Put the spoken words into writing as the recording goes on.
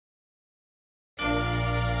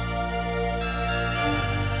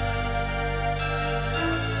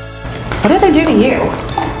What did they do to you?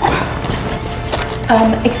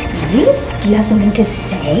 Excuse me? Do you have something to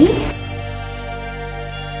say?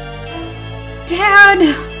 Dad!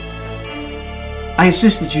 I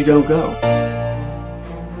insist that you don't go.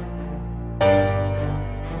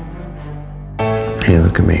 Hey,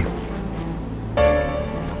 look at me.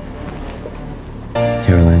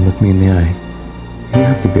 Caroline, look me in the eye. You don't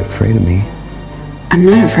have to be afraid of me. I'm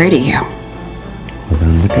not afraid of you. Well,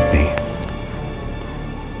 then look at me.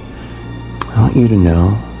 I want you to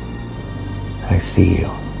know that I see you.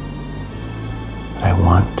 That I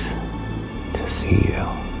want to see you.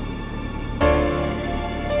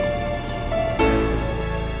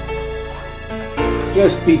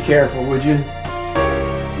 Just be careful, would you?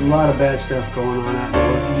 There's a lot of bad stuff going on out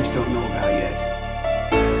there that you just don't know about yet.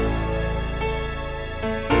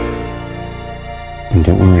 And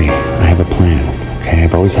don't worry, I have a plan, okay?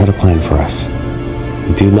 I've always had a plan for us.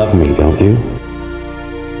 You do love me, don't you?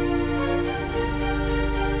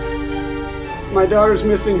 My daughter's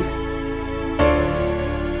missing.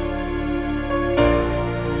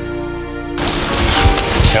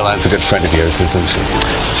 Caroline's a good friend of yours, isn't she?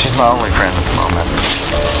 She's my only friend at the moment.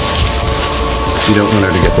 You don't want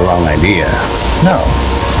her to get the wrong idea. No.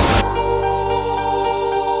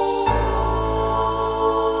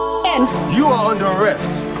 You are under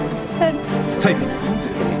arrest. It's taken.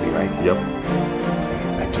 Right? Yep.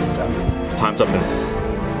 I just, Time's up now.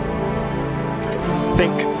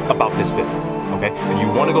 Think about this bit, okay? You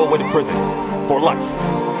want to go away to prison for life.